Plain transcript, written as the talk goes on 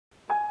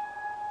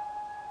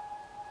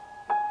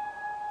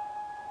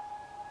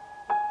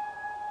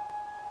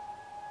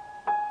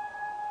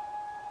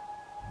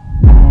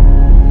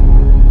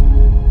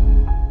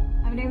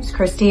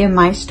Christy, and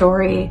my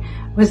story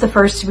was the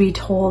first to be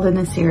told in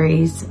the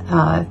series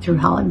through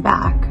Hell and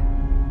Back,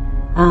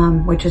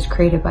 which was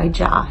created by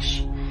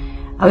Josh.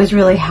 I was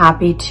really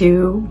happy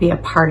to be a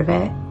part of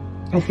it.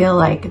 I feel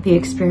like the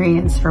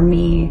experience for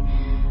me,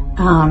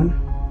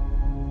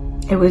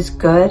 it was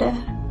good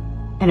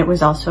and it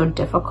was also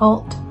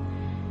difficult.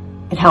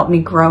 It helped me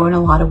grow in a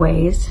lot of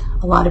ways.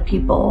 A lot of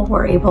people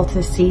were able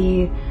to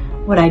see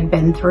what I'd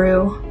been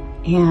through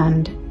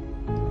and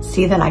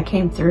see that I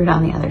came through it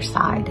on the other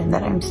side and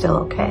that I'm still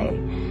okay.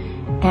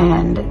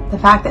 And the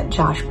fact that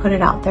Josh put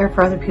it out there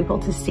for other people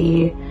to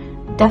see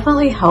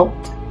definitely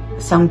helped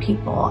some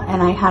people.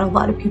 And I had a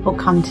lot of people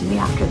come to me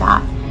after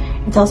that.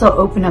 It's also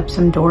opened up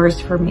some doors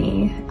for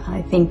me.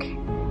 I think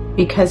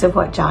because of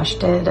what Josh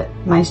did,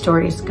 my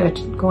story is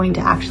going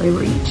to actually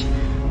reach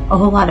a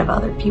whole lot of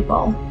other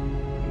people.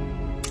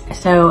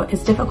 So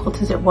as difficult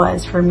as it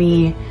was for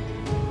me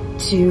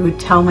to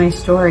tell my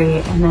story,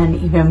 and then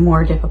even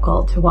more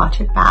difficult to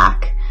watch it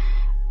back,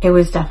 it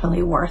was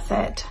definitely worth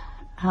it.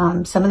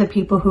 Some of the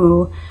people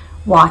who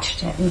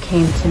watched it and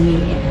came to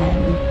me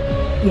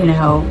and, you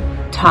know,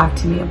 talked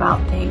to me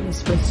about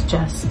things was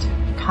just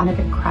kind of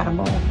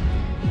incredible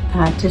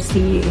to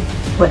see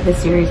what the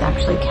series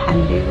actually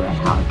can do and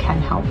how it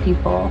can help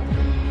people.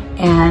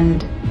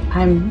 And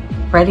I'm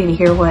ready to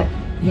hear what,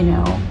 you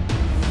know,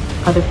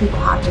 other people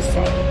have to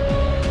say.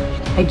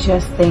 I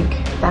just think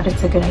that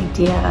it's a good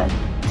idea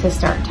to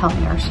start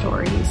telling our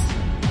stories,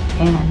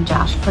 and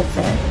Josh puts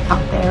it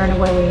out there in a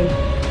way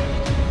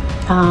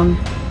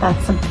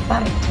that's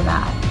sympathetic to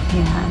that,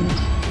 and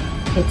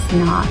it's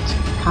not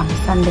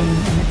condescending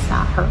and it's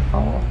not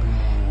hurtful,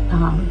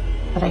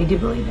 but I do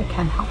believe it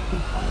can help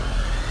people.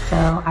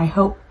 So I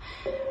hope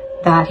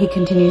that he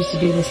continues to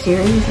do the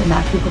series and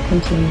that people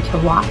continue to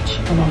watch,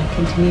 and that it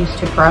continues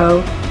to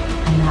grow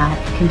and that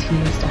it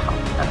continues to help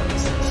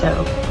those.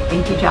 So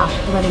thank you, Josh,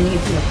 for letting me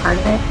be a part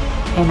of it,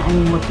 and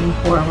I'm looking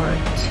forward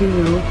to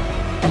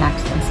the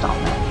next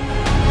installment.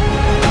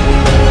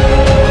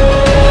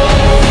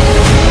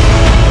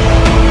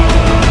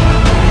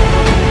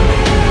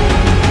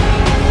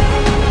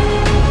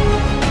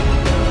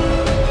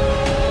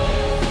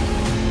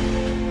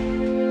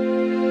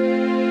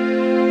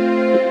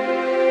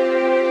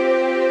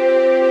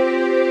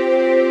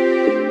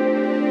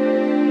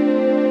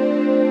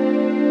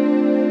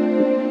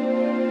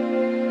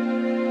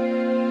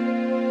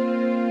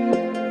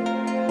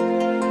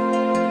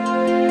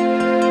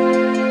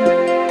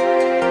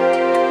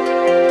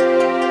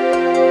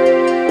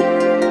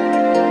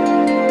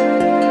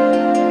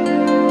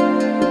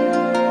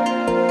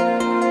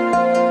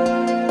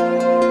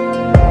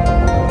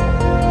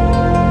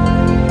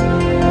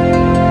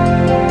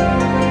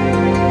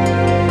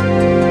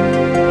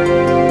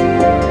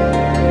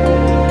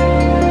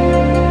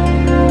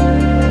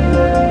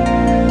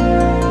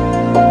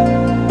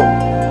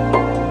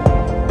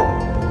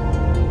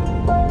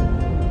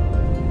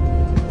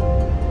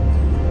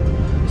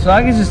 So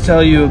I can just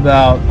tell you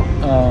about,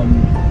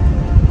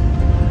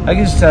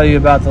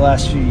 the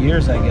last few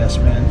years, I guess,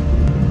 man.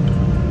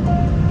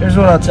 Here's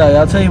what I'll tell you.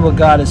 I'll tell you what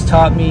God has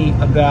taught me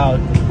about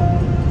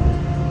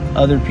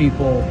other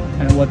people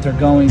and what they're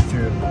going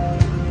through.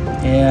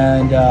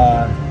 And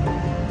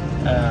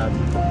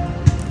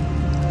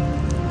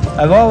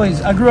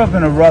I grew up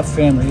in a rough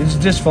family. It's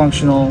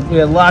dysfunctional. We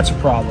had lots of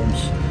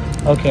problems.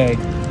 Okay,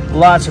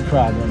 lots of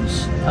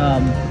problems.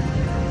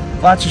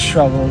 Lots of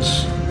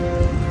struggles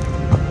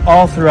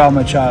all throughout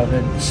my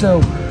childhood. So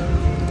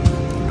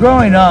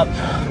growing up,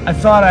 I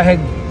thought I had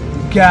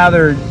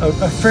gathered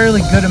a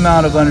fairly good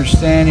amount of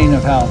understanding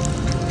of how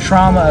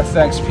trauma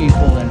affects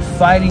people and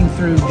fighting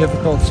through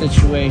difficult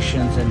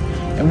situations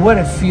and what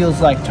it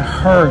feels like to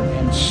hurt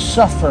and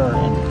suffer,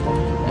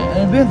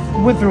 and I've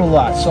went through a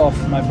lot. So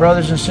my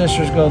brothers and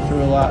sisters go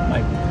through a lot.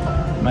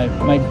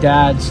 My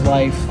dad's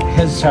life,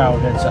 his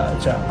childhood,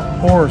 it's a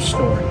horror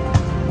story.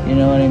 You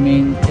know what I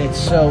mean? It's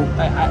so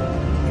I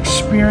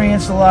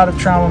experienced a lot of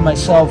trauma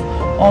myself,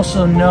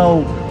 also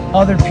know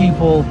other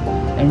people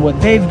and what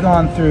they've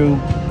gone through,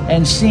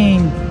 and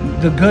seeing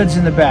the goods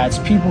and the bads,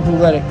 people who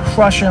let it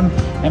crush them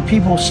and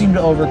people who seem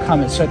to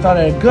overcome it. So I thought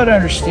I had a good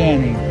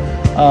understanding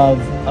of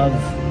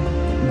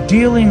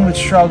dealing with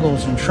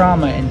struggles and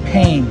trauma and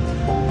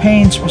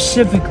pain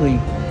specifically,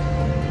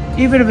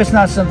 even if it's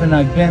not something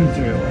I've been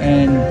through.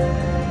 And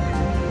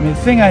I mean,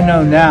 the thing I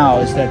know now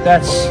is that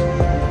that's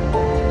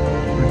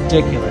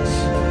ridiculous.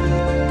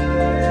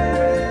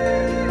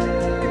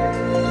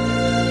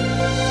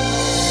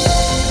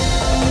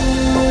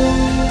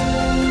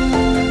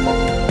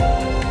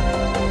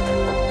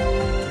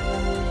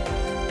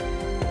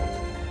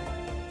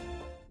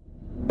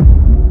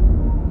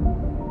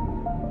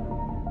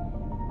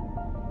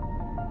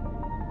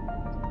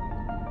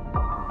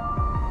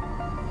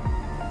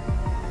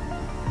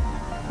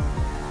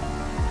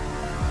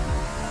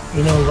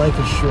 You know, life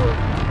is short.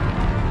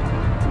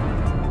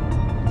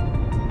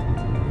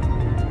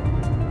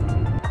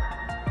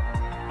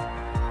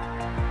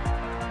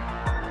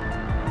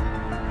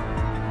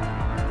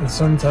 And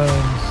sometimes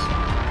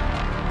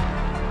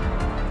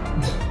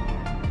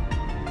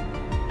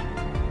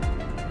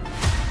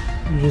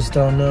just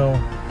don't know,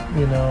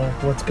 you know,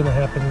 what's going to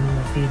happen in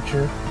the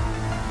future.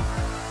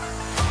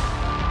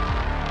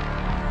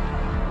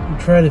 You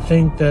try to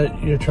think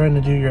that you're trying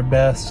to do your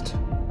best.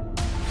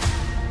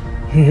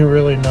 You're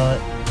really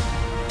not.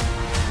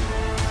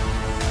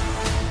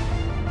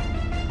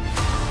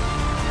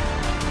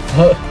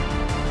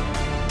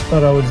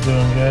 Thought I was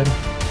doing good.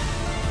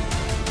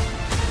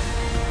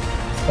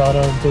 Thought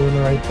I was doing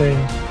the right thing.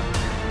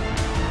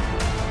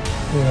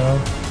 You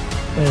know, I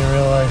didn't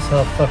realize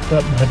how fucked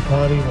up my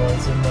body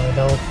was and my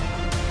health.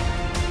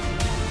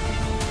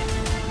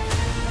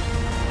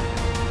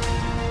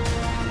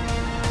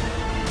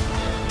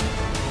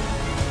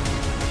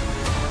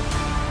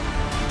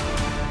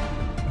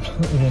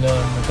 You know,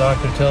 and the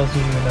doctor tells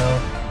you, you know,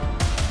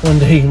 one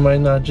day you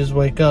might not just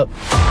wake up.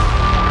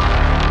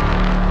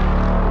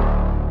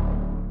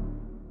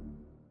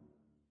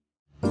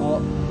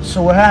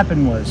 So what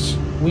happened was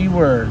we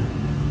were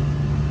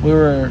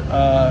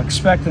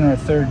expecting our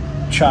third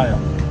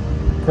child.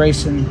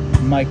 Grayson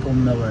Michael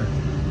Miller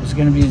was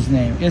going to be his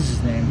name, I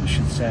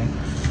should say.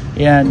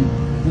 And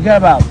we got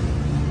about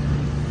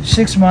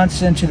 6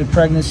 months into the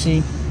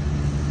pregnancy,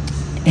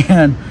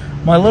 and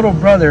my little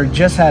brother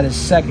just had his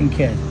second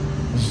kid.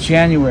 It was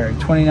January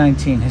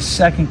 2019. His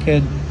second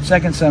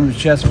son was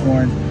just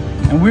born,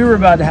 and we were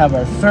about to have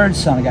our third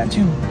son. I got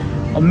 2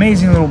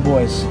 amazing little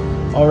boys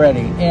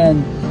already,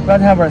 and about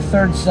to have our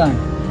third son.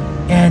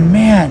 And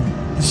man,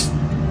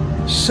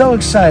 so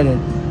excited.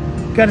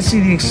 Got to see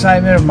the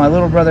excitement of my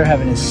little brother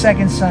having his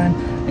second son,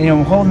 and you know,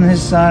 I'm holding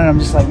his son, and I'm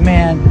just like,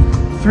 man,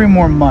 3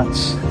 more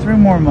months,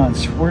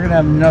 we're gonna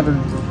have another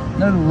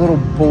little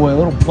boy, a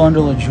little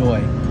bundle of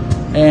joy.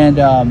 And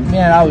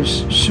man, I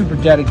was super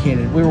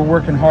dedicated. We were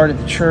working hard at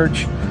the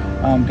church.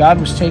 God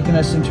was taking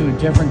us into a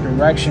different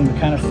direction. We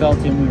kind of felt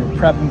it, and we were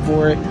prepping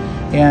for it.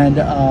 And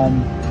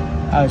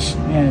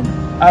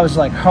I was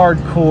like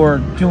hardcore,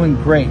 doing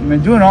great. I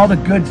mean, doing all the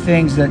good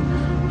things that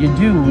you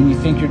do when you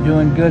think you're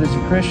doing good as a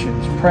Christian.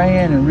 It's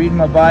praying and reading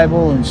my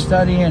Bible and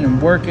studying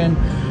and working,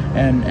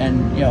 and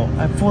you know,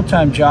 I have a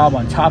full-time job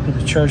on top of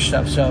the church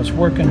stuff. So I was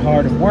working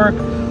hard at work,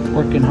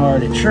 working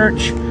hard at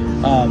church,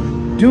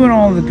 doing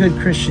all the good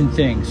Christian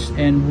things.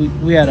 And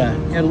we had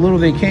a little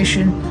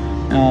vacation,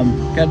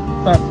 got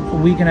about a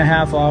week and a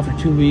half off, or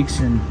 2 weeks,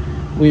 and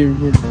we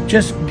were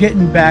just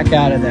getting back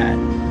out of that.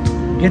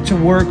 Get to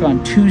work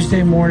on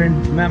Tuesday morning.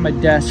 I'm at my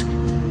desk,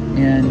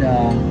 and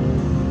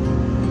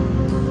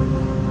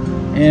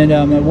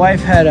my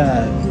wife had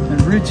a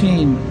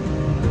routine,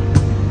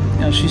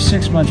 you know, she's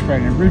 6 months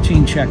pregnant,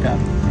 routine checkup.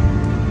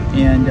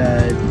 And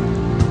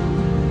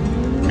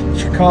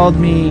she called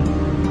me,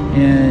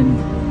 and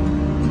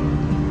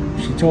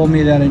she told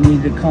me that I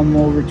needed to come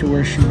over to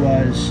where she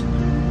was,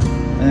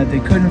 and that they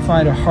couldn't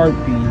find a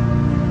heartbeat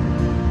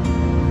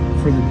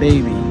for the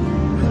baby.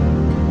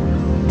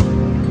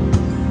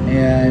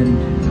 And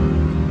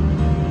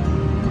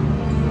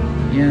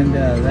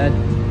that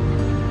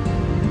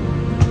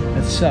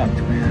sucked,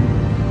 man.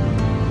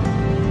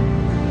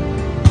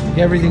 Like,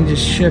 everything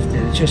just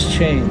shifted. It just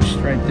changed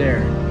right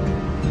there.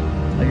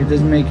 Like, it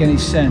doesn't make any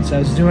sense. I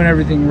was doing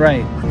everything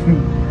right.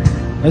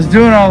 I was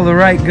doing all the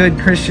right, good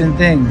Christian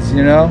things,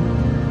 you know?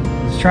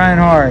 I was trying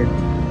hard,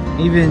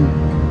 even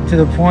to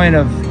the point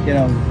of, you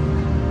know,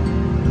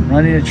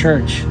 running a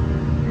church.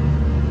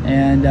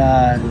 And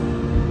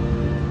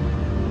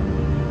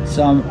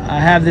so I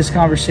have this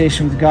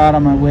conversation with God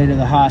on my way to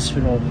the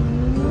hospital.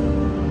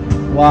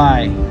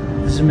 Why?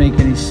 It doesn't make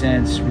any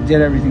sense. We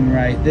did everything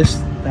right.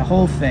 The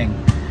whole thing.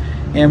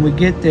 And we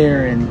get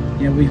there, and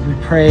you know, we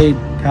prayed,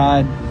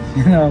 God,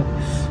 you know,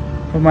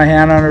 put my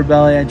hand on her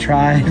belly. I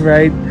tried,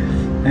 right?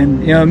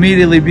 And you know,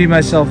 immediately beat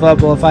myself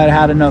up. Well, if I had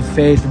had enough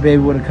faith, the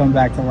baby would have come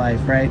back to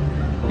life, right?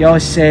 You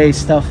always say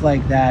stuff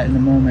like that in the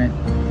moment,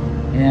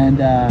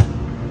 and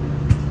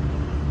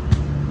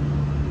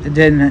it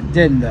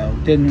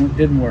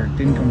didn't work.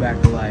 Didn't come back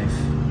to life.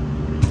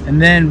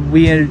 And then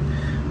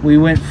we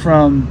went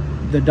from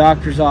the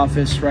doctor's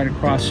office right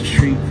across the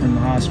street from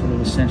the hospital,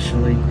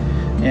 essentially,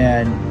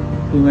 and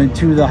we went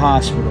to the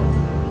hospital,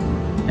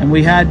 and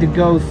we had to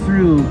go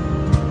through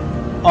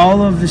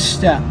all of the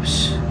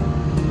steps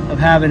of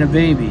having a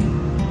baby.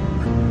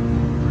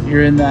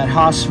 You're in that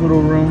hospital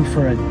room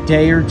for a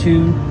day or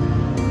 2.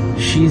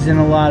 She's in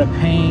a lot of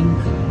pain.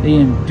 They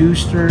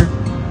induced her,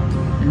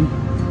 and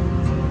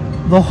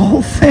the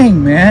whole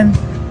thing, man.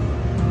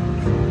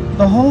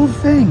 The whole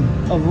thing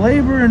of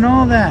labor and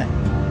all that.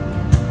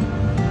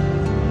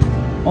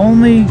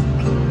 Only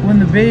when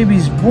the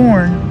baby's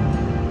born,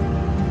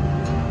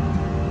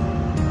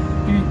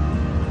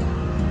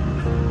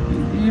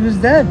 he was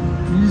dead.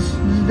 He was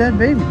a dead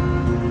baby.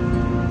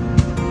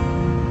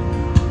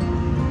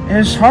 It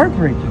was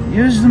heartbreaking.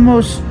 It was the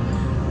most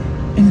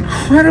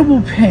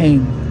incredible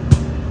pain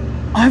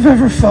I've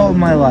ever felt in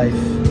my life.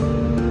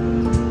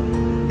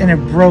 And it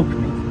broke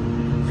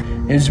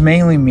me. It was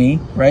mainly me,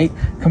 right?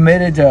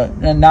 Committed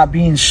to not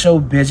being so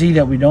busy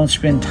that we don't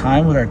spend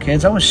time with our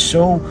kids. I was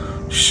so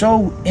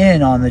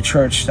in on the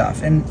church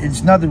stuff, and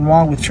it's nothing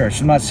wrong with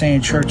church. I'm not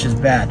saying church is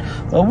bad,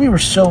 but we were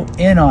so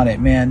in on it,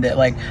 man, that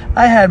like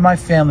I had my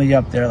family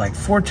up there like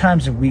 4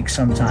 times a week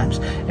sometimes,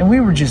 and we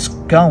were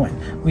just going.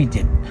 We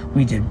did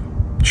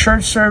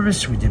church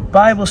service, we did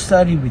Bible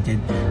study, we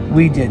did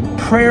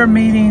prayer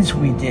meetings,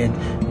 we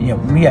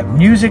had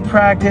music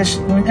practice,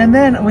 and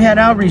then we had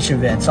outreach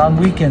events on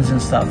weekends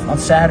and stuff on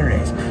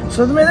Saturdays.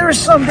 So I mean, there were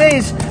some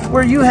days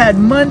where you had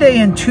Monday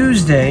and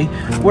Tuesday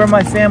where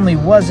my family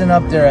wasn't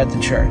up there at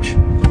the church.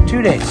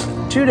 2 days,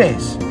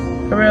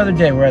 every other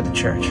day we're at the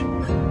church.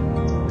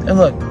 And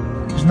look,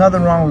 there's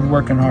nothing wrong with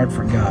working hard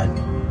for God,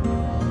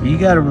 but you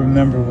got to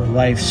remember what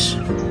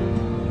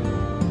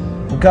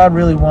God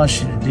really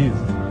wants you to do.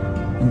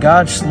 And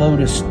God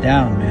slowed us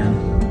down,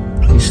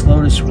 man. He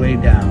slowed us way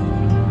down.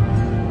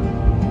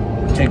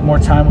 We take more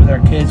time with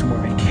our kids, more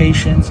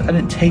vacations. I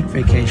didn't take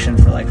vacation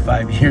for like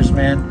 5 years,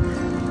 man.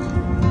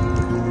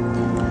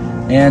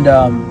 And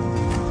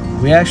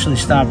we actually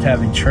stopped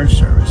having church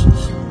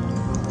services.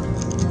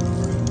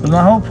 But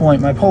my whole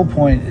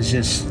point is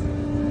just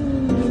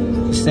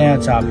stay on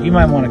top. You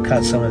might want to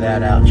cut some of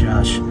that out,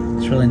 Josh.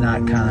 It's really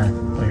not kind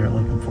of what you're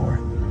looking for.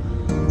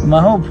 But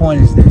my whole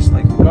point is this,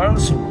 like,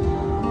 regardless of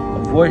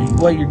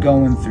what you're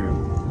going through,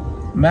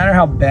 no matter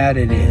how bad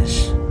it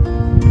is,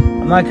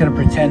 I'm not going to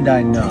pretend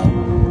I know,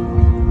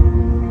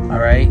 all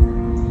right?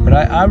 But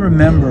I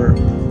remember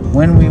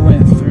when we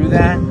went through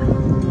that.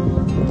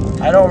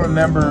 I don't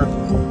remember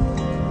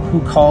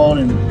who called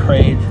and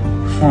prayed.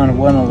 It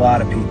wasn't a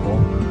lot of people.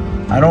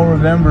 I don't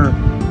remember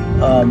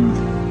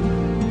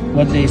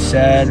what they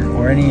said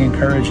or any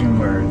encouraging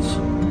words,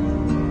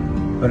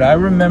 but I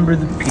remember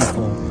the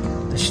people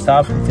that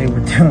stopped what they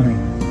were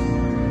doing,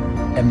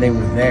 and they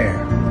were there,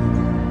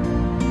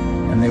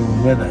 and they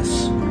were with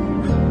us,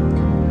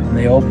 and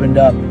they opened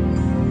up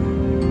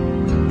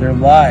their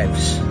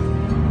lives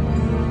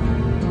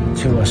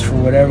to us for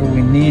whatever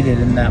we needed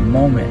in that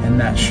moment, in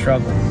that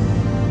struggle.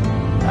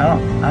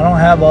 I don't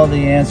have all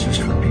the answers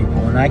for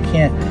people, and I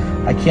can't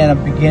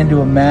begin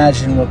to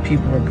imagine what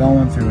people are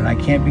going through, and I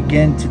can't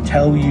begin to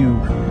tell you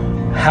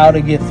how to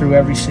get through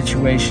every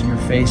situation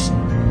you're facing.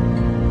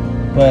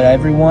 But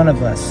every one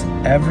of us,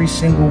 every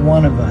single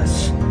one of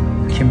us,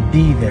 can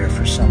be there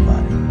for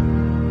somebody.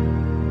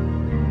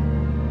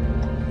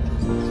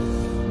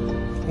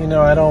 You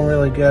know, I don't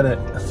really get it.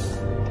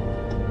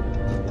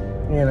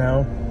 You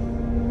know,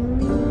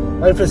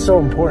 life is so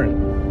important.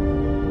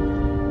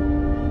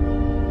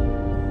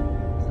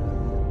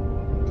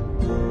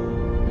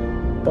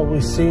 But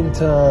we seem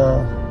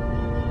to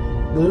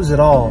lose it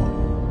all.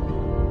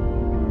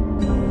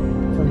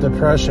 From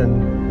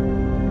depression,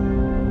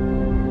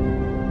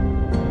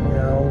 you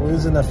know,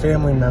 losing a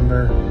family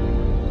member,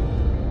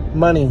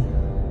 money,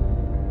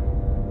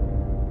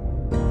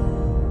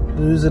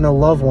 losing a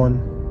loved one.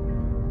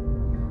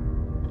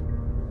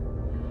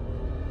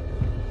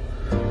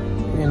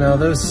 You know,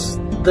 this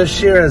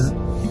year has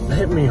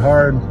hit me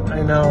hard.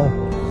 I know,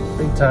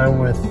 big time,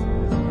 with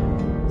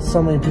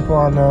so many people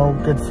I know,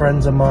 good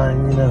friends of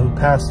mine, you know, who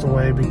passed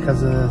away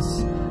because of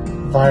this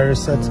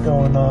virus that's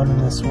going on in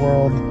this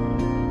world.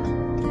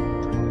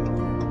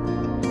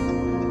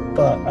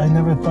 But I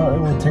never thought it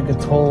would take a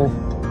toll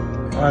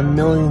on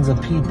millions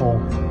of people.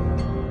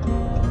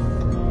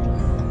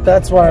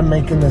 That's why I'm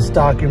making this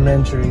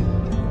documentary,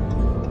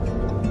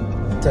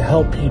 to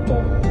help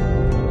people,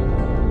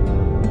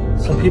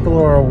 so people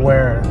are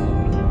aware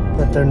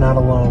that they're not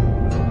alone.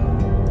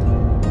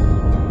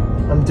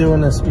 I'm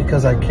doing this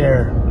because I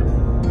care,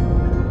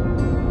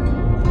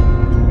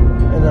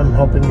 and I'm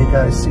hoping you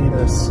guys see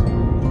this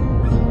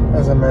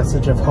as a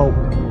message of hope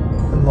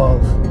and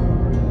love,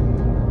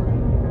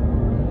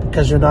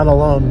 because you're not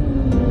alone.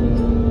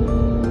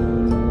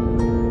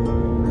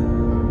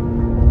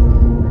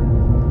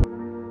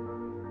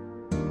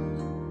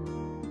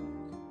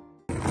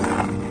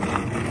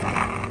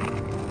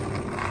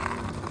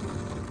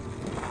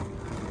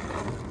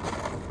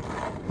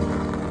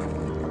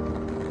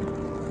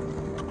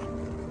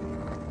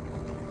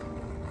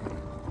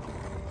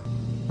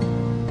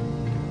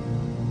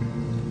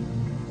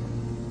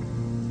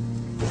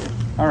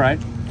 All right,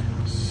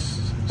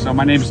 so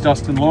my name is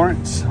Dustin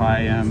Lawrence.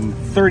 I am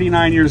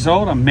 39 years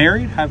old. I'm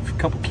married, have a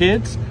couple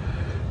kids,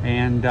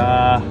 and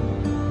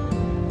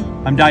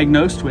I'm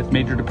diagnosed with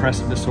major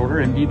depressive disorder,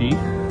 MDD,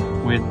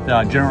 with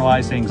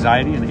generalized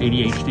anxiety and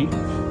ADHD.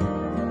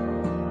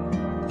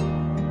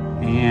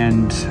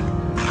 And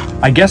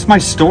I guess my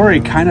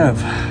story kind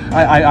of,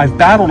 I've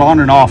battled on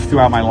and off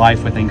throughout my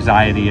life with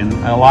anxiety, and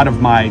a lot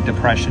of my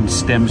depression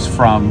stems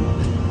from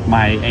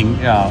my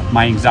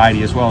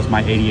anxiety as well as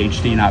my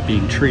ADHD not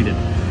being treated.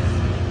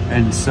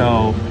 And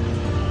so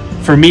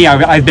for me,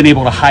 I've been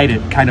able to hide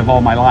it kind of all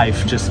my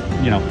life, just,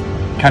 you know,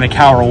 kind of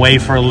cower away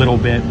for a little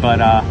bit. But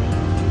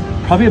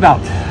probably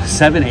about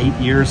 7-8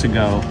 years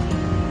ago,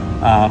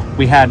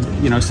 we had,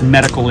 you know, some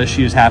medical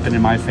issues happen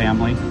in my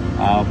family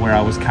where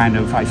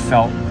I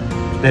felt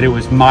that it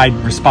was my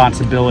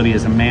responsibility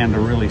as a man to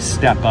really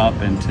step up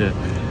and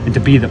to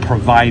be the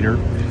provider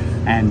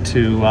and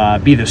to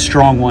be the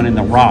strong one in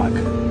the rock.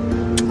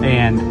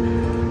 And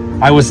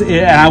I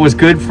was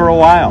good for a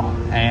while,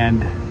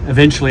 and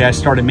eventually I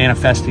started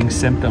manifesting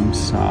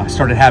symptoms. I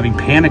started having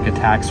panic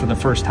attacks for the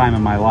first time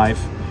in my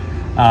life,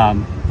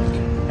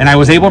 and I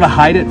was able to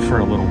hide it for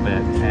a little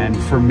bit. And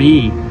for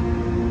me,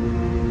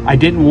 I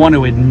didn't want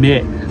to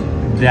admit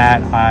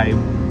that I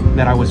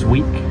was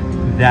weak,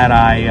 that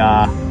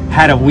I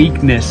had a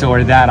weakness,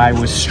 or that I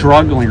was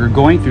struggling or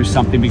going through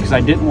something, because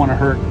I didn't want to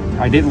hurt.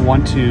 I didn't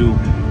want to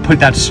put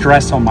that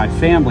stress on my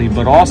family,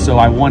 but also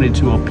I wanted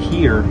to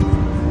appear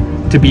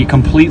to be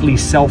completely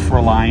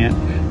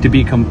self-reliant, to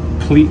be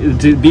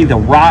the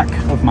rock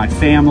of my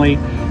family,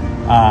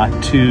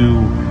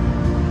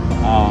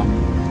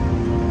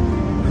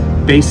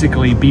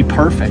 basically be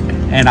perfect.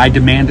 And I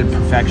demanded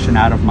perfection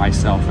out of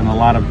myself, and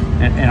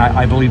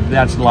I believe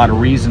that's a lot of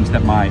reasons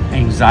that my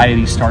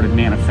anxiety started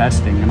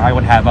manifesting. And I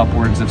would have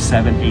upwards of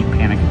 7-8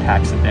 panic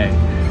attacks a day.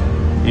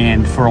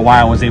 And for a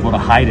while I was able to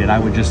hide it. I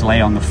would just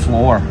lay on the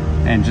floor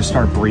and just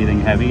start breathing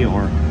heavy,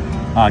 or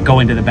go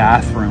into the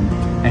bathroom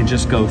and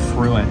just go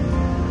through it.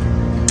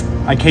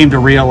 I came to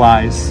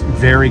realize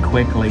very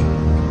quickly,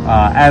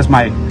 as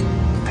my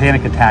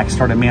panic attacks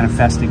started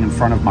manifesting in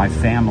front of my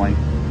family,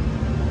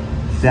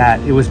 that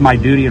it was my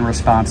duty and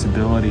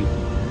responsibility,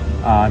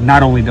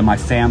 not only to my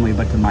family,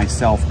 but to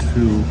myself,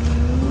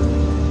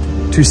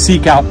 to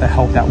seek out the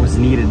help that was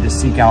needed, to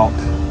seek out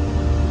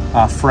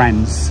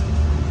friends,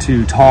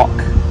 to talk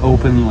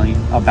openly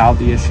about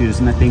the issues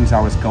and the things I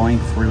was going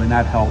through, and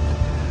that helped.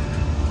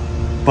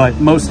 But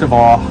most of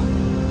all,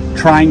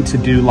 trying to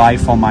do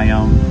life on my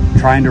own,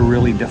 trying to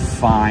really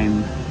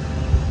define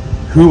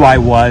who I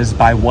was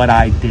by what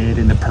I did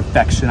and the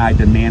perfection I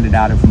demanded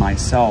out of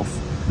myself,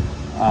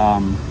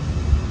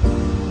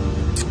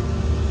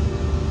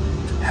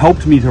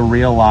 helped me to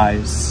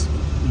realize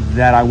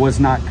that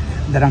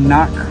I'm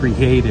not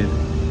created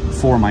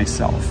for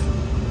myself,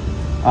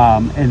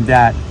 and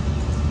that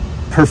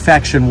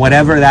perfection,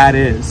 whatever that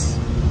is,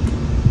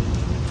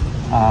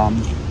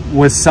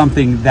 was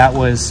something that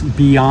was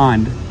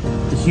beyond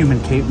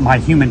my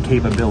human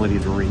capability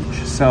to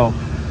reach. So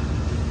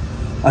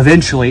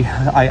eventually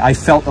I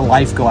felt the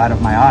life go out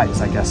of my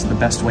eyes, I guess the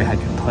best way I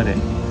could put it,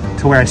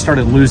 to where I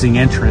started losing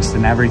interest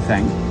in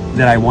everything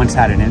that I once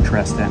had an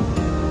interest in.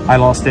 I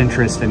lost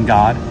interest in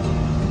God,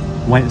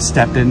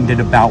 stepped in, did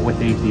a bout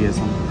with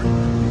atheism.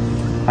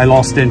 I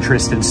lost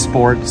interest in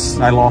sports.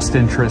 I lost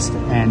interest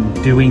in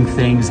doing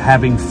things,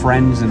 having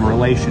friends and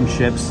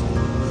relationships.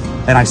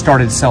 And I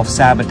started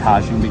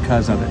self-sabotaging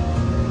because of it.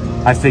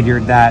 I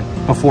figured that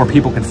before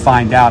people could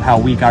find out how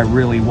weak I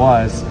really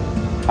was,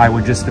 I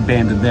would just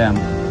abandon them.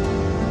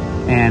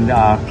 And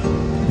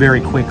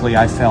very quickly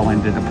I fell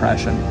into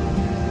depression.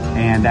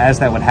 And as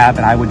that would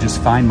happen, I would just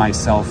find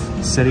myself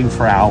sitting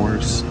for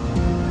hours,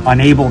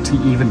 unable to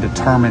even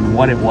determine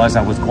what it was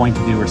I was going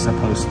to do or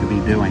supposed to be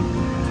doing.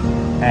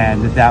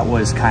 And that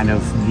was kind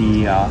of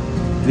the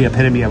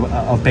epitome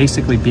of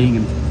basically being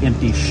an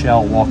empty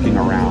shell walking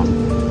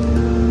around.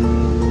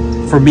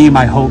 For me,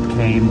 my hope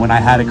came when I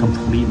had a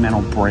complete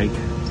mental break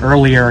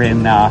earlier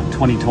in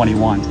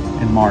 2021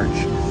 in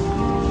March.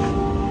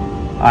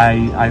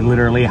 I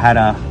literally had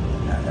a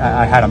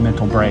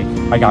mental break.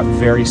 I got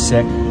very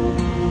sick.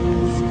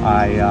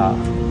 I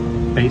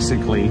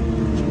basically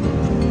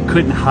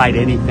couldn't hide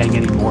anything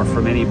anymore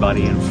from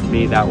anybody, and for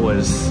me that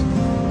was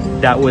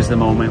the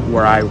moment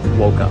where I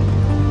woke up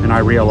and I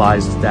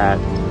realized that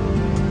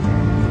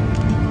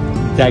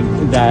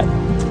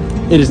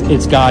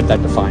it's God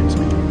that defines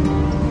me,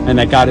 and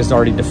that God has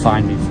already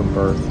defined me from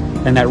birth,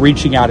 and that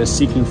reaching out and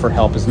seeking for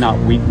help is not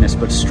weakness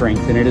but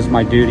strength. And it is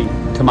my duty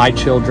to my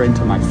children,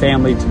 to my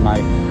family, to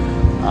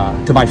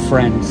my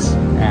friends,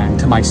 and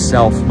to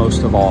myself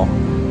most of all,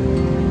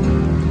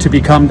 to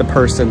become the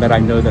person that I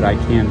know that I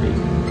can be,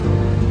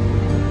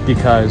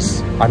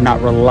 because I'm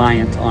not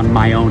reliant on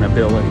my own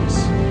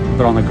abilities,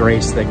 but on the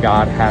grace that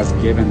God has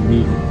given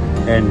me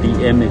and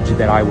the image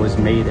that I was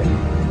made in.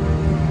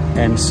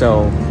 And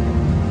so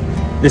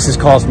this has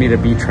caused me to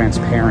be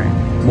transparent,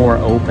 more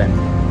open,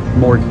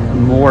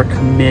 more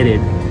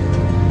committed,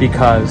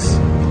 because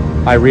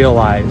I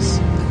realize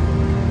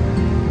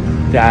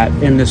that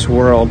in this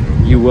world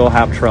you will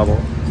have trouble,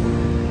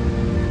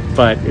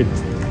 but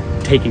it's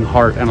taking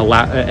heart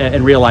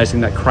and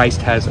realizing that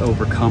Christ has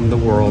overcome the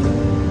world.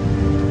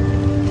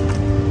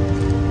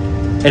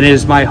 And it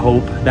is my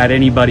hope that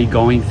anybody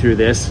going through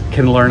this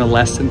can learn a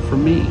lesson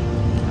from me.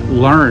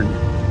 Learn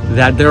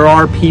that there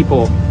are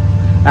people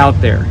out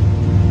there.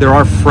 There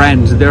are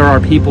friends. There are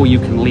people you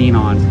can lean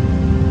on.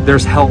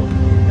 There's help,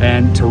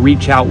 and to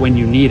reach out when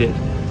you need it,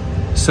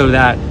 so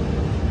that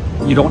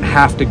you don't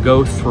have to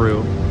go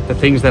through the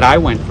things that I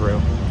went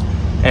through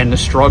and the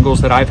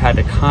struggles that I've had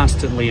to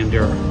constantly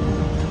endure.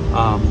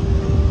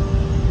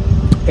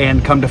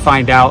 And come to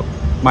find out,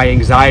 my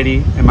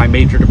anxiety and my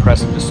major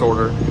depressive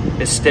disorder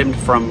is stemmed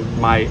from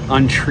my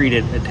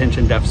untreated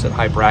attention deficit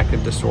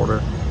hyperactive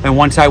disorder. And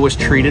once I was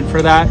treated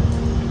for that,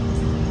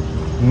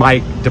 my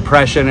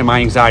depression and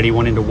my anxiety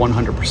went into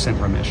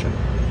 100% remission.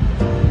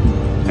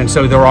 And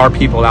so there are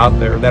people out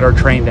there that are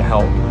trained to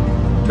help.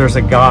 There's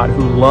a God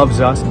who loves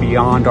us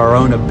beyond our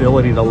own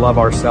ability to love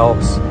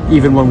ourselves,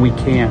 even when we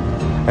can't.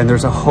 And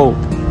there's a hope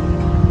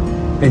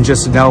in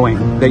just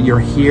knowing that you're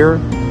here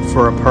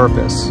for a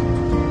purpose.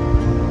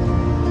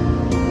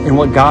 And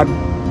what God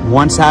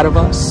wants out of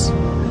us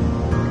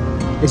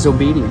is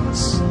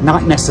obedience,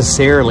 not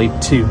necessarily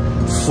to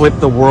flip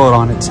the world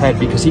on its head,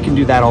 because he can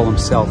do that all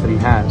himself, and he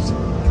has.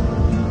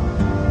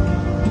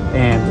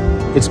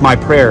 And it's my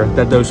prayer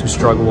that those who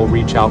struggle will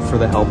reach out for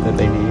the help that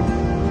they need,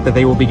 that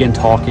they will begin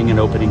talking and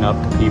opening up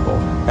to people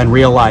and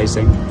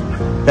realizing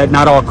that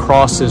not all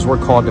crosses we're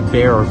called to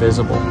bear are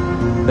visible,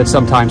 that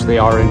sometimes they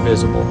are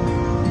invisible.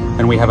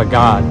 And we have a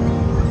God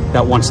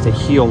that wants to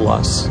heal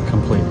us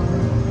completely.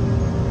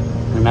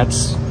 And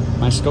that's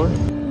my story.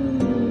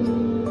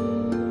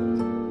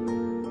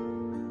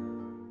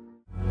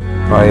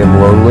 I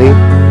am lonely.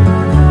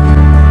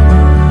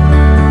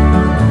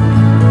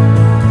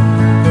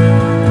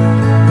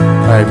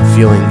 I'm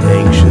feeling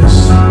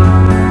anxious.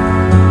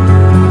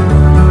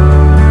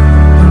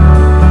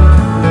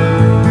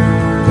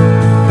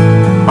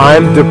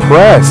 I'm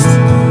depressed.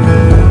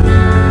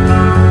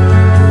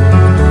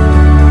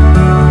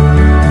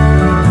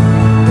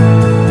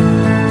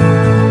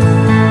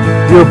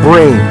 Your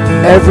brain,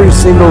 every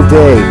single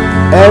day,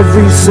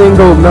 every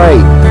single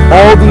night,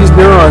 all these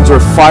neurons are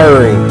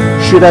firing.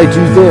 Should I do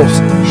this?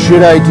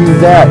 Should I do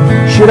that?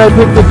 Should I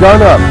pick the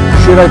gun up?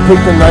 Should I pick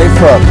the knife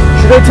up?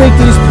 Should I take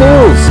these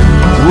pills?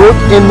 Look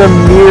in the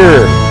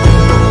mirror.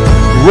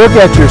 Look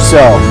at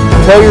yourself.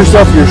 Tell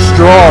yourself you're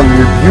strong,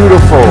 you're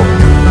beautiful,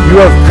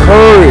 you have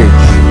courage.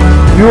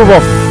 You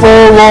have a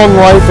full, long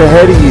life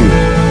ahead of you.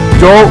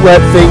 Don't let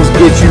things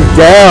get you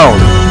down.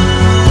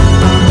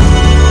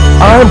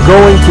 I'm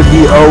going to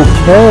be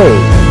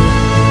okay.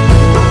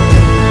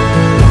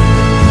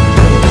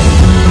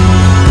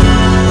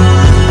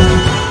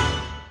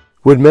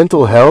 With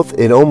mental health,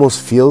 it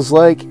almost feels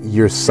like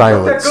you're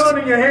silenced. You got that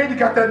gun in your hand, you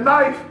got that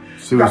knife,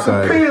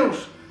 Suicide you got the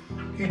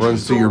pills.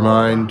 runs through your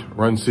mind,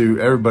 runs through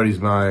everybody's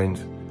mind,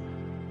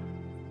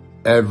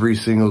 every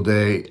single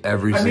day,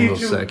 every single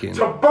second.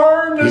 To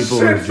burn the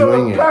People are shit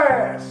doing of the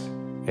past.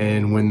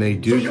 And when they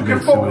do So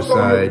commit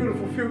suicide,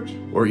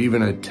 or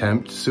even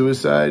attempt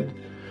suicide,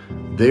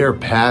 they are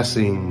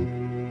passing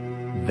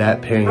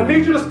that pain I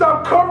need you to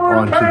stop covering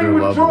onto pain their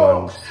with loved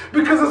drugs, ones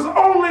because it's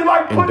only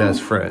like and putting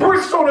best friends.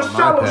 bricks on a In my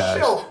shallow past,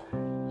 shelf.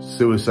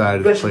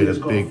 suicide has played a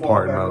Eventually big it's gonna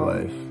part in my fall back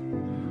life,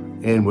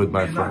 and with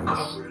my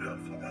friends,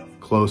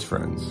 close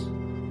friends.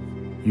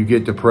 You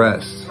get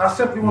depressed. I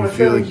simply You want to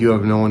feel tell like you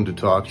have no one to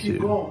talk keep to.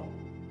 going.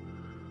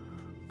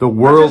 The I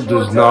world just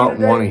wanna does tell you not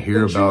today want to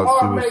hear that you about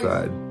are amazing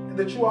suicide. and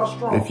that you are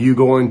strong. If you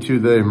go into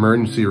the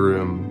emergency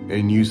room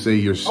and you say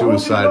you're I want you to know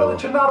suicidal,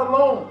 that you're not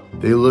alone.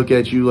 they look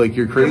at you like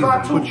you're crazy.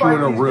 Because I too Put you in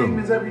fight a these room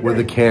demons every with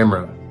a day.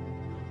 camera.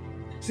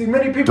 See,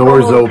 many people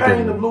Doors don't know the pain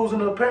open. of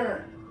losing a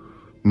parent.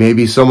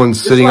 Maybe someone's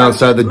It's sitting like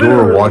outside the door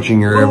literally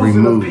watching your every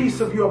losing a move. piece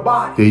of your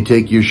body, They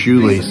take your piece of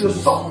your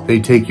shoelaces. soul, They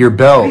take your a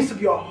belt. piece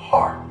of your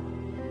heart.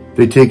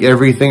 They take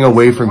everything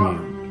away from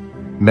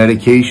you.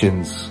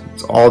 Medications.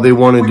 It's all they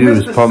want to do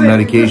is pump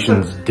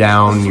medications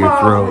down your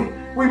throat.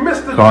 We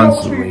missed the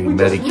Constantly. jokes, we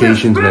just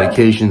Medications, missed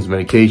them.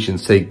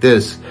 medications. Take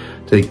this,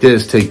 take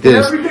this, take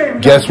this. Every day we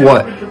Guess gotta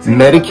what? get up and continue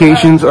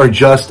Medications are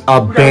just a We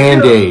gotta get up.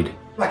 band-aid.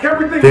 Like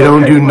everything's They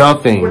don't okay, do but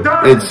nothing. we're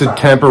dying It's a inside.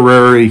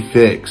 temporary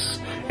fix.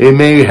 It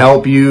may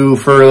help you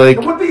for like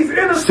And what these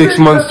inner 6 cities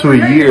months have to a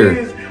created year.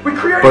 is we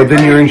create But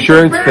then your babies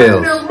insurance that bury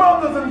fails. their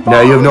mothers and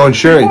Now you have no fathers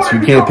insurance. before You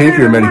they can't pay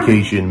for your become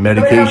medication. innocent. They have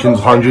Medication's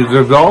no hundreds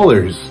of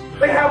dollars.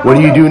 They have What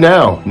do no you do help.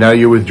 now? Now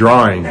you're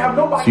withdrawing.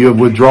 So you have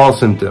withdrawal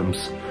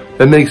symptoms.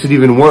 That makes it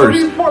even worse.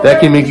 That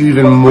can make you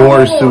even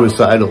more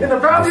suicidal.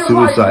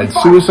 The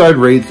suicide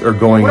rates are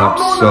going up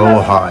so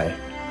high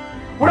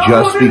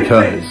just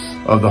because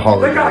of the They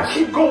gotta holidays.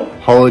 keep going.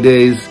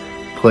 Holidays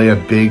play a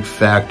big And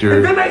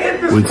factor then they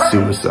hit this with pain.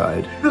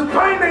 suicide. This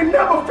pain they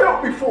never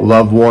felt before.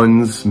 Loved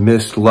ones,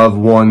 missed loved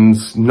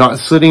ones, not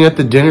sitting at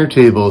the dinner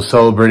table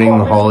celebrating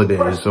the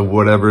holidays of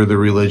whatever the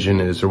religion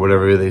is or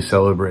whatever they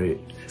celebrate.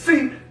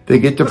 See, They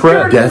get the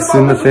depressed. scary Deaths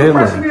thing in the about mental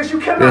depression family. is you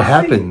cannot It see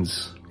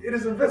happens. It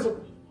is invisible.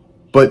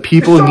 But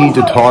people It need to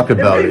shows up talk in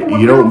about it. people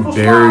with You don't beautiful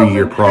bury smiles,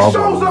 your and it shows up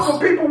in problems.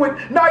 people with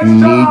nice You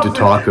need jobs to and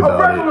talk a about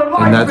regular it.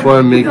 life, And that's why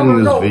I'm you making don't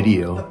this know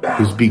video. the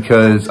battle. Is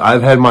because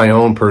I've had my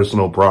own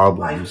personal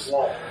problems. Life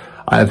long.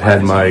 I've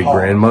had my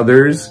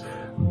grandmother's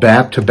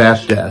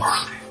back-to-back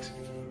deaths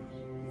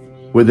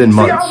within See,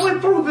 I months.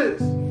 went through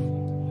this.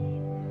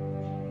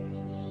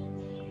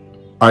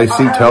 I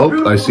seek had a help. I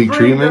beautiful seek dream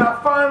treatment. that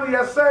I finally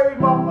had saved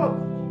my mother.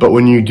 But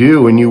when you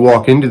do, when you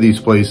walk into these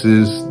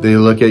places, they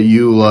look at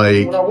you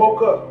like When I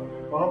woke up,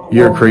 my uncle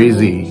you're woke me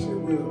crazy. and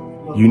said,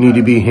 "Will, you need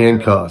to be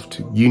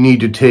handcuffed. You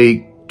need to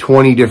take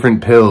 20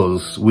 different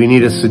pills. We need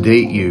to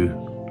sedate you.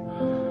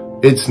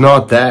 It's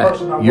not that.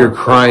 You're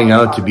crying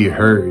out to be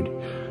heard.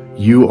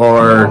 You my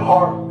are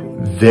heart."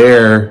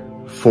 there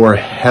for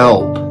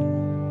help.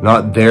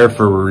 not there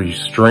for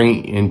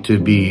restraint and to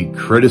be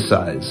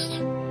criticized.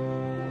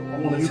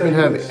 You can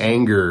have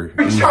anger,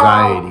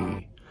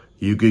 anxiety.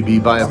 You could be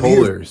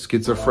bipolar,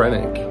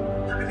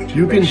 schizophrenic.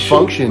 You can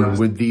function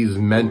with these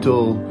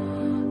mental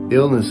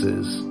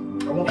illnesses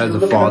as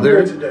a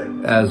father,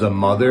 as a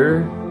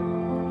mother,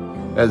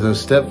 as a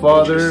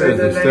stepfather, as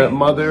a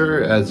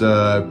stepmother, as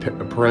a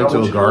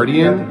parental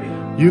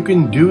guardian. You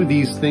can do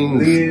these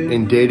things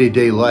in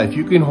day-to-day life.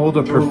 You can hold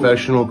a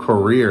professional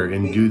career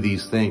and do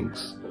these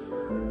things.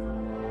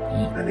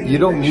 You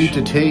don't need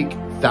to take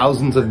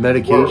thousands of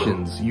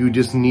medications. You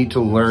just need to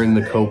learn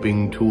the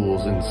coping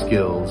tools and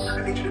skills.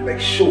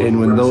 And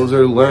when those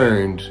are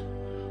learned,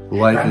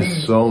 life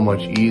is so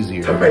much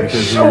easier,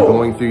 because when you're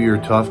going through your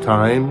tough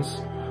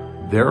times,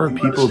 there are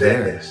people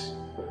there.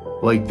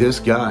 Like this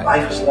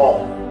guy,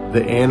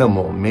 the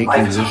animal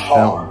making this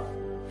film.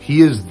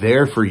 He is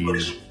there for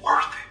you.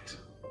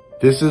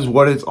 This is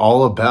what it's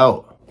all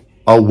about.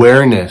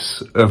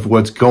 Awareness of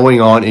what's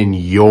going on in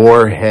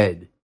your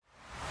head.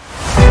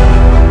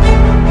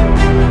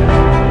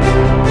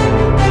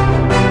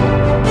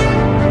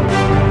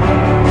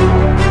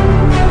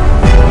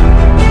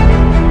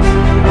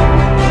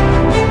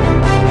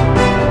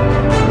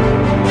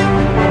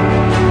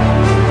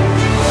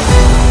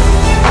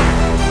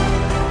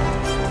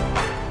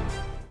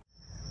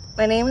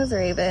 My name is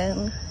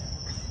Raven.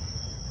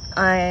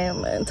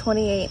 I'm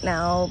 28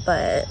 now,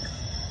 but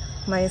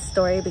my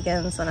story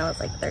begins when I was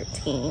like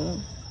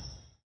 13.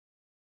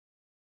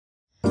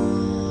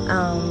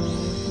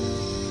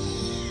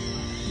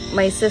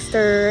 My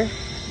sister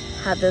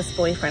had this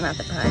boyfriend at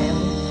the time.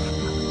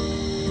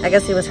 I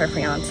guess he was her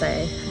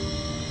fiance.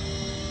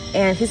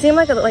 And he seemed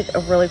like a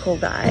really cool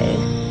guy.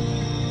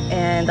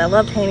 And I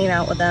loved hanging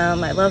out with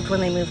them. I loved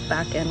when they moved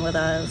back in with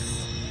us.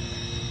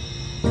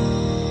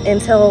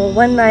 Until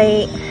one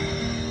night,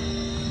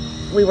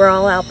 we were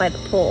all out by the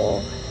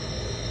pool,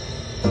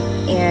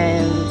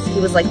 and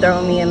he was like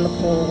throwing me in the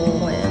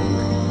pool,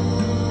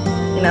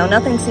 and you know,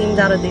 nothing seemed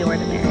out of the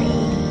ordinary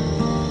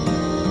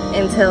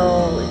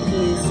until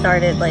he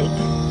started like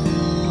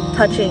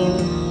touching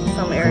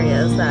some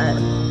areas that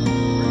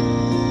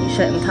you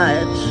shouldn't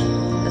touch,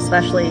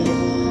 especially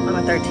on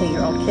a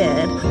 13-year-old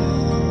kid.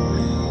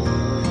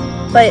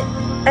 But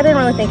I didn't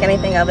really think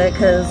anything of it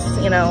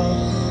because, you know,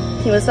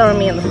 he was throwing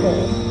me in the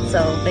pool,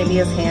 so maybe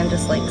his hand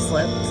just like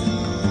slipped.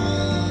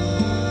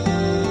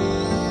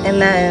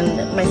 And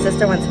then my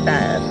sister went to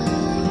bed,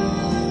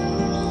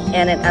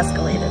 and it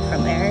escalated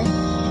from there.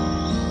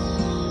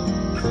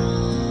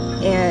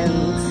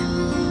 And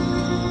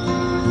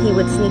he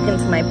would sneak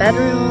into my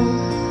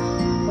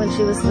bedroom when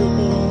she was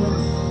sleeping.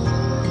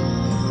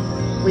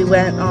 We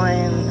went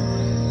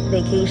on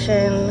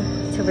vacation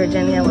to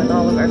Virginia with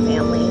all of our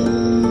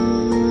family.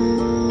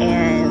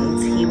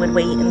 And he would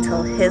wait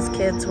until his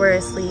kids were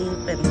asleep,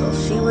 until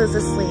she was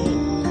asleep,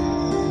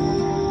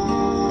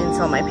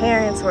 until my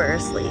parents were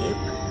asleep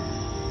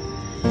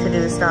to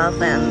do stuff.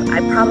 And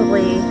I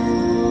probably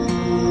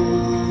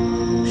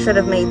should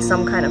have made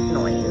some kind of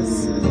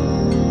noise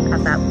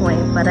at that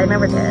point, but I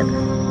never did.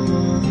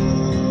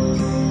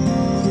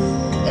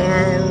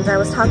 And I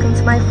was talking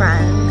to my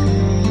friend,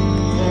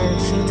 and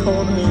she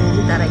told me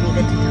that I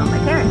needed to tell my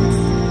parents.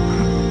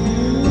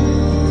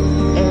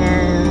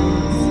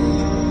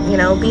 You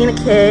know, being a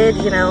kid,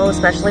 you know,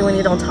 especially when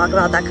you don't talk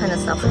about that kind of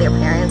stuff with your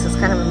parents, it's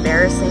kind of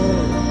embarrassing.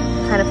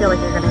 You kind of feel like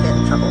you're going to get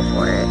in trouble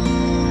for it.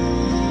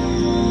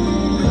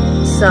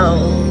 So,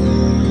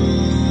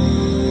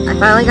 I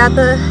finally got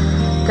the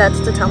guts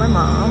to tell my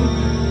mom.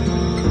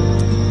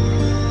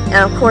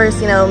 And of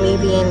course, you know, me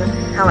being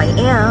how I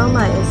am,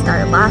 I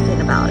started laughing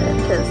about it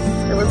because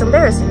it was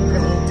embarrassing for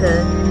me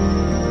to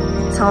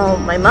tell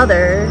my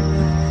mother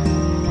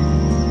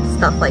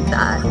stuff like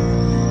that.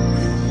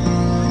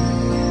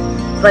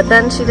 But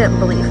then she didn't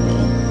believe me.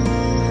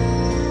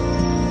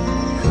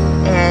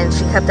 And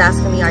she kept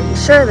asking me, are you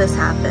sure this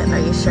happened? Are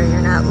you sure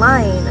you're not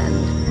lying?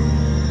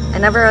 And I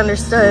never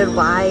understood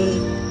why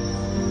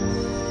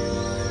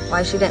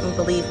she didn't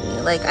believe me.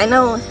 Like, I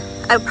know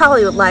I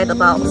probably lied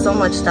about so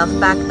much stuff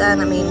back then.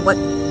 I mean,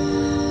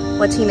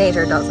 what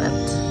teenager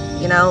doesn't?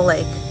 You know,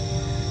 like,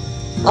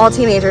 all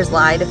teenagers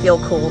lie to feel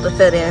cool, to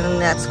fit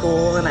in at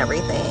school and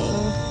everything.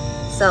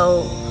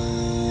 So,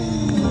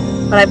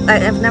 but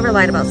I've never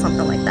lied about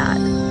something like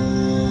that.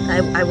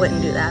 I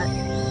wouldn't do that.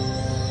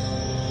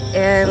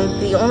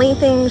 And the only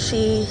thing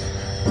she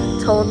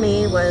told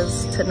me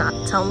was to not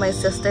tell my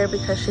sister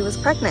because she was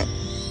pregnant.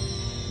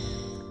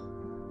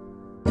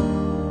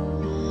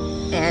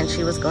 And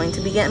she was going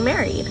to be getting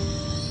married.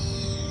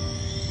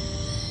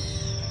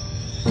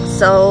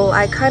 So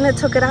I kind of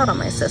took it out on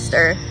my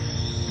sister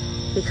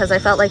because I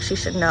felt like she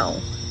should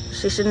know.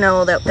 She should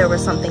know that there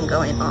was something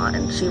going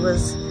on. She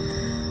was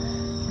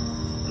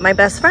my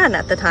best friend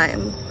at the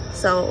time.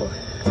 So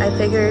I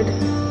figured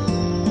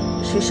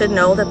she should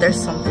know that there's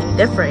something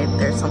different,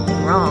 there's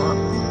something wrong.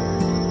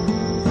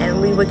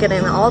 And we would get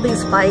in all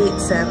these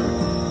fights, and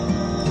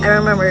I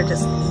remember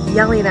just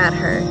yelling at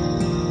her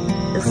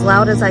as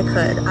loud as I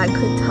could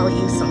tell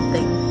you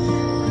something,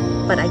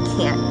 but I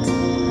can't.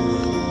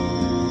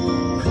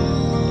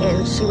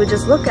 And she would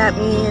just look at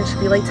me and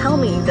she'd be like, tell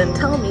me, then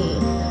tell me.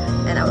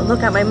 And I would look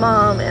at my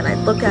mom and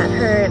I'd look at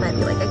her and I'd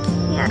be like, I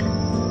can't.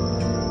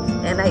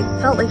 And I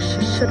felt like she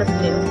should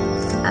have knew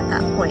at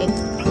that point.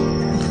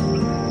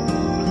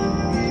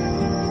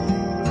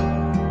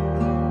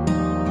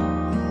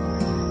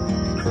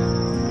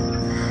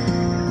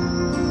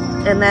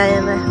 And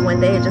then one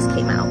day it just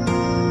came out.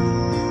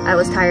 I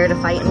was tired of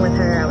fighting with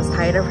her. I was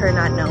tired of her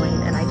not knowing,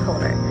 and I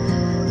told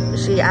her.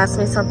 She asked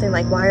me something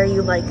like, why are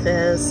you like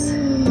this?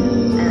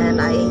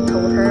 And I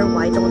told her,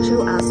 why don't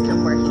you ask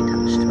him where he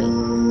touched me?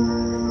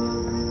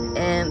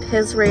 And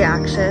his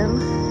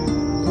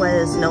reaction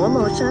was no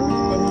emotion,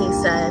 and he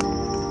said,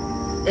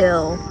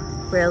 ew,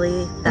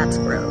 really? That's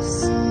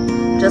gross.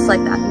 Just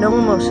like that, no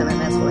emotion in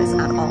his voice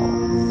at all.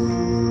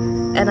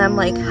 And I'm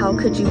like, how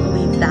could you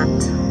believe that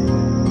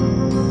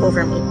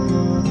over me?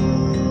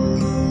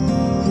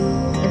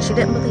 And she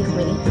didn't believe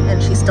me,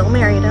 and she still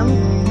married him,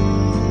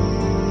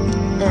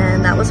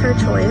 and that was her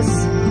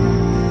choice.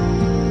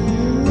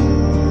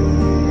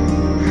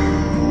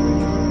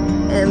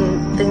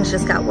 And things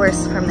just got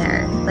worse from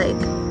there. Like,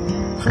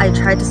 I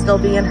tried to still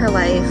be in her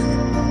life,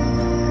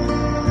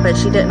 but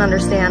she didn't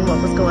understand what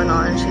was going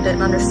on. She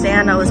didn't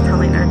understand I was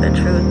telling her the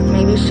truth.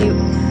 Maybe she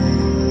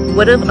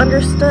would have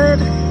understood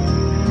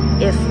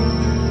if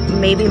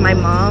maybe my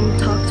mom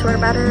talked to her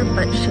better,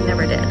 but she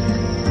never did.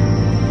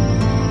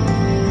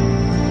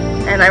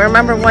 And I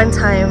remember one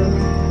time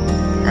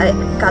I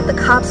got the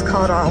cops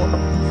called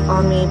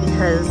on me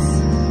because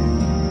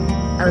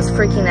I was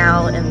freaking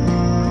out,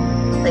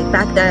 and like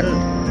back then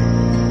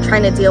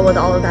trying to deal with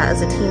all of that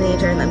as a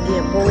teenager and then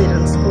being bullied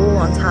in school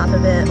on top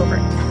of it over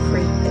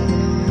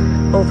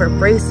everything, over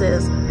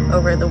braces,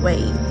 over the way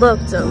you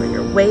looked, over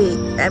your weight,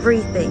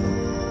 everything,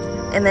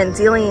 and then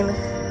dealing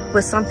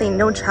with something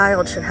no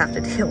child should have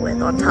to deal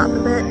with on top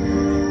of it.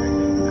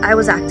 I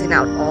was acting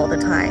out all the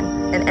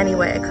time in any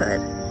way I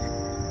could.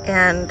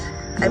 And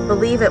I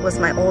believe it was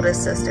my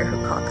oldest sister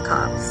who called the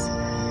cops.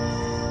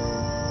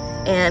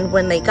 And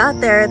when they got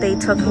there, they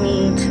took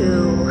me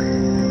to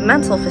a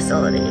mental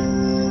facility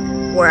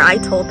where I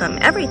told them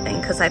everything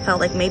because I felt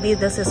like maybe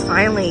this is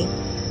finally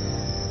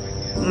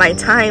my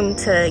time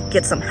to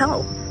get some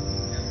help.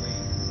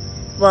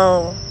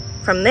 Well,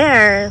 from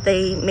there,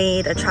 they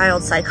made a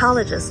child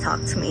psychologist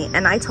talk to me,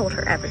 and I told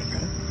her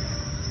everything.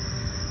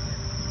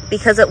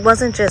 Because it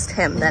wasn't just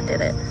him that did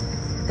it.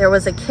 There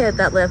was a kid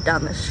that lived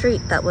down the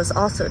street that was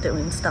also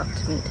doing stuff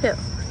to me too.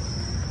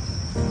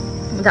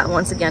 That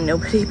once again,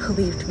 nobody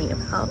believed me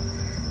about.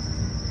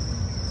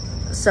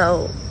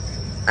 So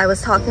I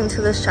was talking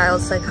to this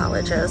child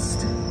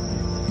psychologist,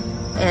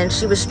 and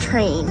she was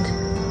trained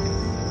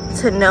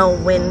to know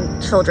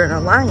when children are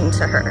lying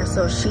to her.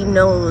 So she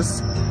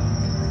knows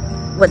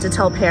what to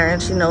tell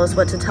parents, she knows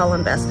what to tell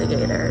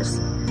investigators.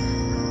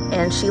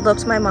 And she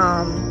looked my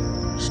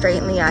mom straight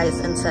in the eyes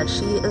and said,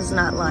 she is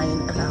not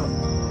lying about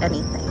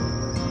anything.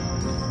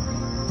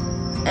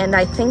 And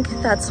I think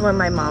that's when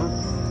my mom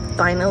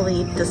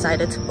finally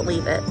decided to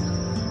believe it.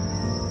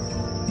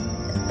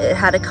 It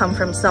had to come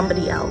from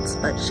somebody else,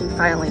 but she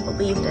finally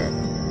believed it.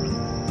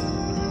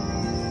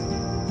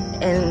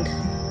 And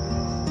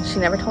she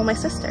never told my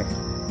sister.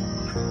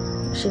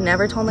 She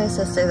never told my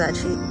sister that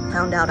she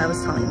found out I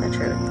was telling the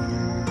truth.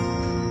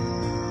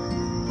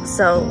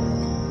 So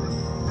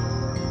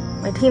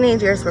my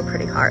teenage years were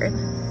pretty hard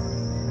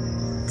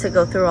to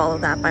go through all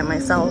of that by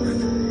myself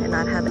and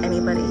not have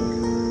anybody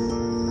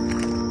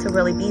to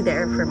really be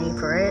there for me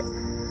for it.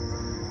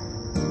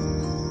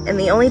 And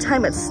the only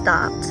time it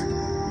stopped,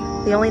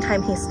 the only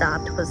time he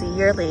stopped was a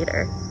year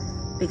later,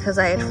 because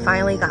I had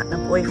finally gotten a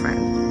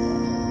boyfriend.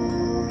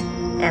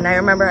 And I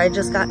remember I had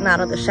just gotten out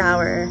of the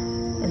shower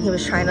and he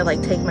was trying to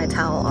like take my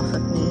towel off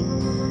of me.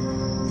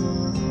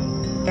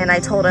 And I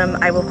told him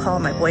I will call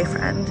my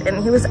boyfriend.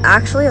 And he was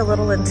actually a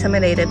little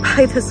intimidated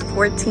by this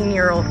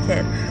 14-year-old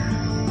kid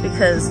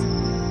because,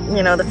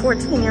 you know, the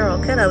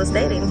 14-year-old kid I was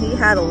dating, he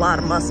had a lot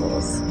of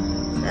muscles.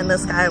 And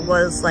this guy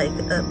was like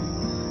a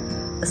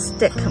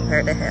stick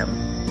compared to him.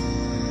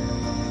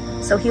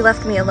 So he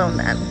left me alone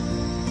then.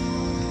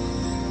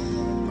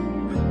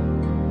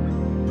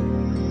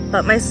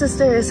 But my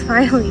sister is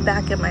finally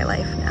back in my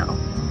life now.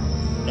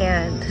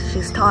 And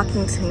she's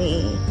talking to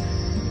me.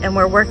 And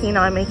we're working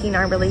on making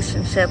our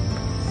relationship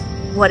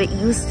what it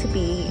used to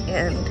be.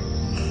 And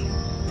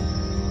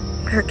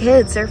her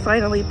kids are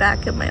finally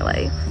back in my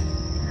life.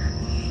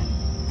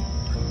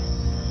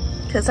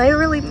 Because I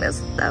really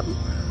missed them.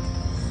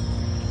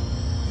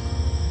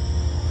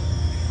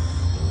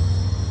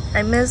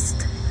 I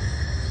missed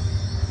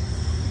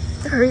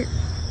her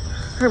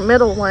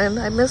middle one.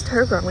 I missed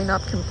her growing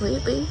up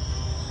completely.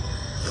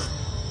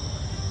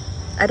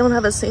 I don't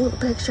have a single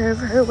picture of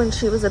her when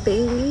she was a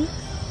baby.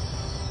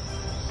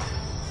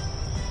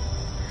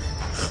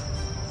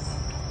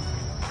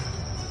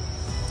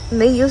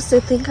 And they used to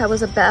think I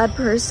was a bad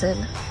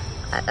person.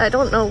 I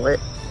don't know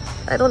what,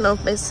 I don't know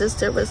if my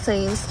sister was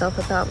saying stuff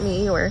about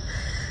me or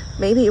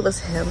maybe it was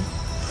him.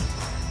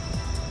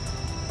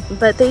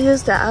 But they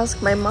used to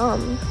ask my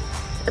mom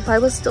if I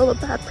was still a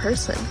bad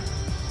person.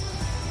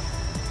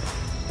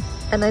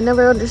 And I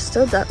never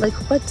understood that. Like,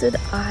 what did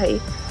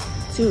I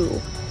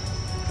do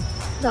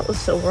that was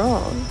so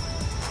wrong?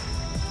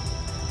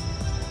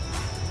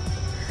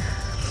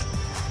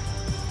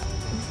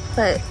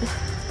 But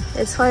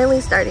it's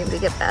finally starting to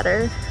get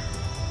better.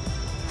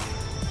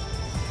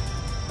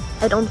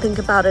 I don't think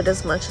about it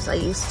as much as I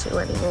used to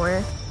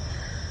anymore.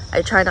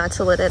 I try not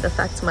to let it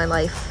affect my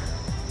life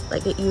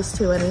like it used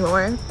to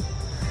anymore.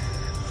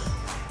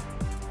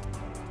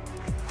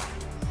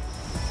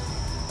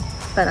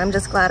 But I'm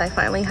just glad I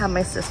finally have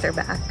my sister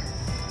back.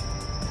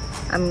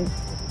 I'm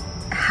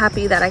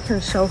happy that I can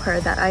show her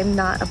that I'm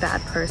not a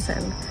bad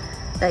person.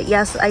 That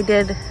yes, I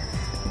did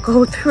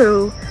go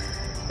through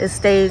a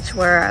stage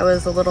where I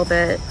was a little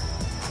bit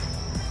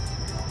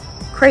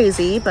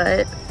crazy,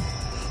 but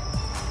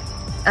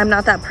I'm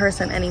not that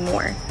person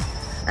anymore.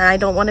 And I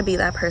don't want to be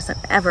that person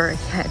ever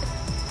again.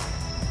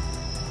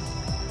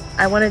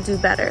 I want to do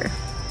better.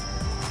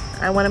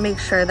 I want to make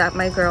sure that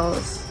my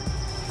girls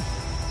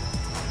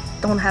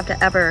don't have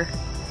to ever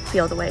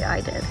feel the way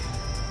I did.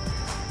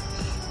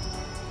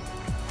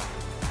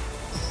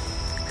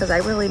 Because I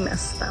really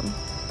miss them.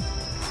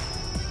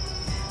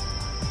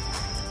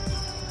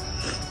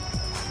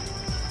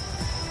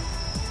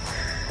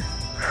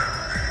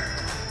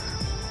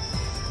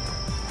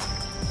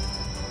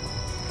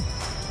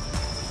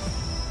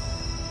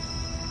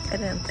 I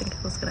didn't think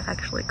I was gonna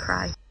actually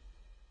cry.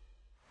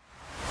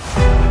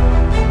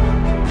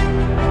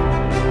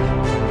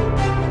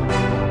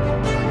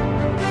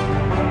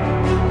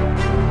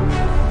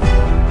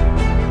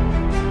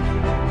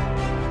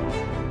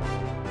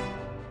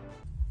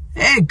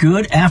 Hey,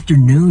 good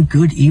afternoon,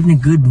 good evening,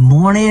 good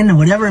morning,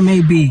 whatever it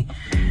may be.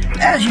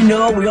 As you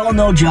know, we all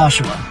know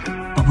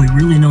Joshua, but we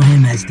really know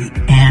him as the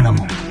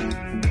animal.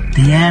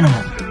 The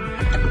animal.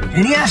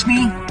 And he asked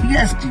me,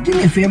 do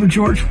me a favor,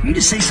 George, will you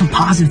just say some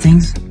positive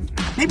things?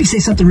 Maybe say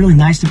something really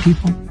nice to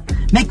people.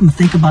 Make them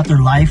think about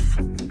their life.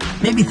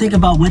 Maybe think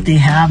about what they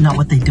have, not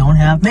what they don't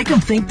have. Make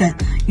them think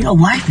that,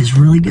 life is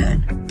really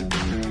good.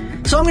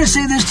 So I'm going to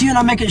say this to you, and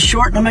I'll make it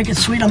short, and I'll make it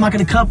sweet. I'm not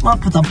going to come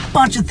up with a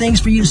bunch of things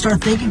for you to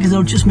start thinking, because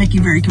it'll just make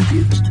you very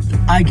confused.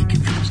 I get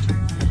confused.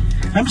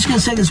 I'm just going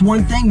to say this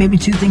one thing, maybe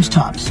two things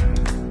tops.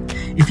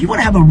 If you want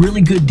to have a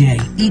really good day,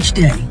 each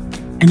day,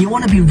 and you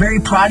want to be very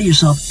proud of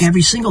yourself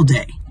every single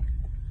day,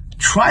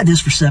 try this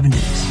for 7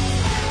 days.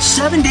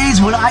 7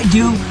 days what I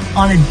do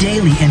on a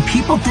daily, and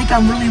people think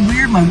I'm really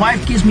weird. My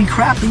wife gives me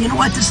crap, but you know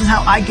what? This is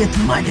how I get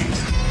through my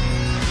days.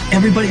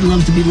 Everybody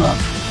loves to be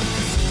loved.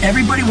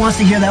 Everybody wants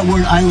to hear that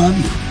word, I love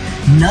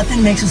you.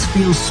 Nothing makes us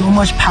feel so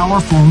much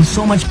powerful and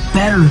so much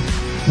better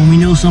when we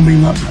know somebody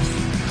loves us.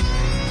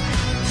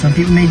 Some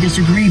people may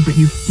disagree, but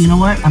you know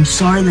what? I'm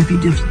sorry if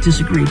you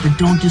disagree, but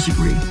don't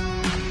disagree.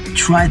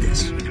 Try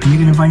this, and you're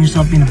going to find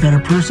yourself being a better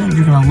person.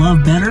 You're going to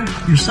love better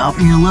yourself,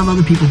 and you're going to love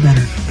other people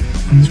better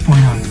from this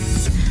point on.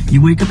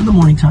 You wake up in the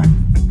morning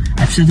time.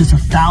 I've said this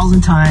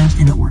 1,000 times,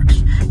 and it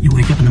works. You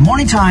wake up in the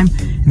morning time,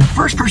 and the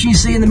first person you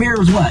see in the mirror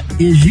is what?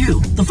 Is you.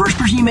 The first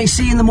person you may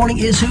see in the morning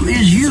is who?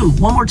 Is you.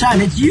 One more time,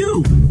 it's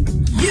you.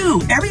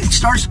 You. Everything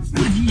starts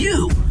with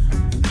you.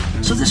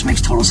 So this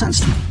makes total sense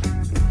to me.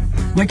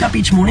 Wake up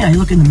each morning, I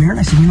look in the mirror, and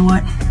I say, you know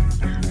what?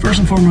 First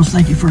and foremost,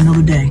 thank you for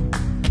another day.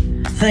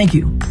 Thank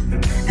you.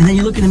 And then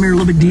you look in the mirror a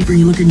little bit deeper, and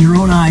you look in your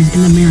own eyes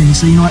in the mirror, and you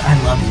say, you know what?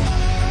 I love you.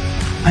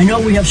 I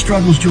know we have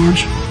struggles,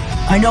 George.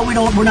 I know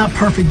we're not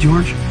perfect,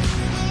 George.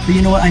 But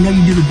you know what? I know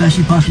you do the best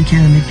you possibly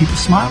can to make people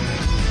smile.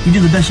 You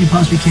do the best you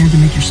possibly can to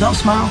make yourself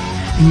smile.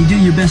 And you do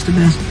your best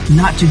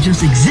not to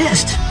just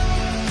exist,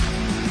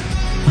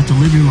 but to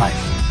live your life.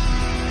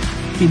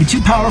 Gave you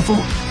two powerful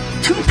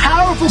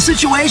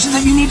situations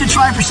that you need to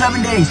try for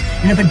 7 days.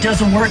 And if it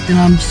doesn't work, then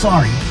I'm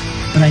sorry.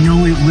 But I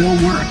know it will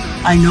work.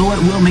 I know it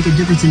will make a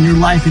difference in your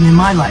life and in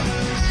my life,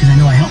 because I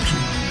know I helped you.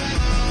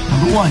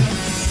 Number one,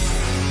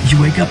 is you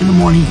wake up in the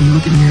morning and you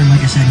look in the mirror, and like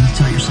I said, and you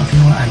tell yourself, you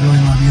know what, I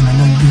really love you, and I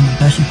know you're doing the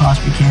best you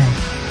possibly can,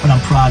 but I'm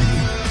proud of you.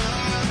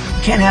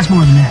 You can't ask more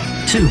than that.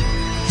 Two,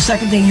 the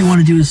second thing you want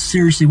to do is,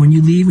 seriously, when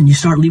you leave, when you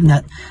start leaving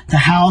the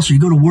house, or you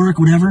go to work,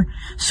 whatever,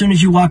 as soon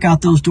as you walk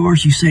out those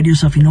doors, you say to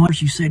yourself, you know what,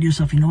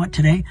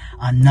 today,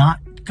 I'm not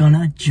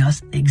gonna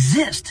just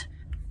exist.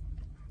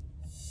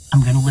 I'm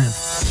gonna live.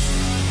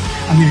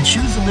 I'm gonna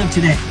choose to live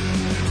today.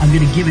 I'm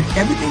gonna give it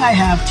everything I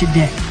have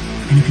today.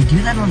 And if you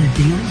do that on a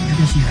daily, you're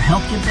gonna see your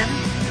health get better.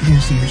 You're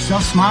going to see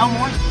yourself smile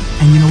more.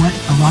 And you know what?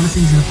 A lot of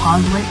things in a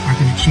positive way are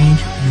going to change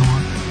your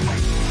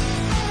life.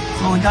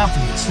 That's all I got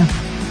for you. It's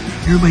simple.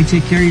 Everybody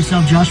take care of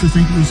yourself. Joshua,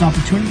 thank you for this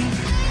opportunity.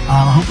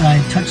 I hope that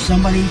I touched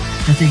somebody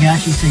that they can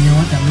actually say, you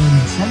know what, that really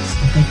makes sense.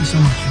 And thank you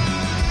so much.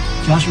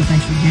 Joshua,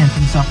 thanks again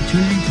for this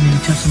opportunity to maybe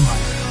touch some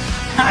lives.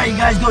 All right, you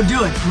guys go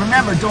do it.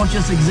 Remember, don't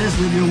just exist,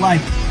 live your life.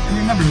 And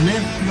remember,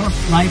 live your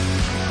life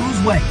whose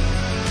way?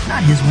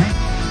 Not his way.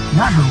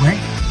 Not her way.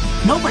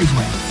 Nobody's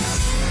way.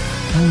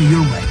 Only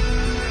your way.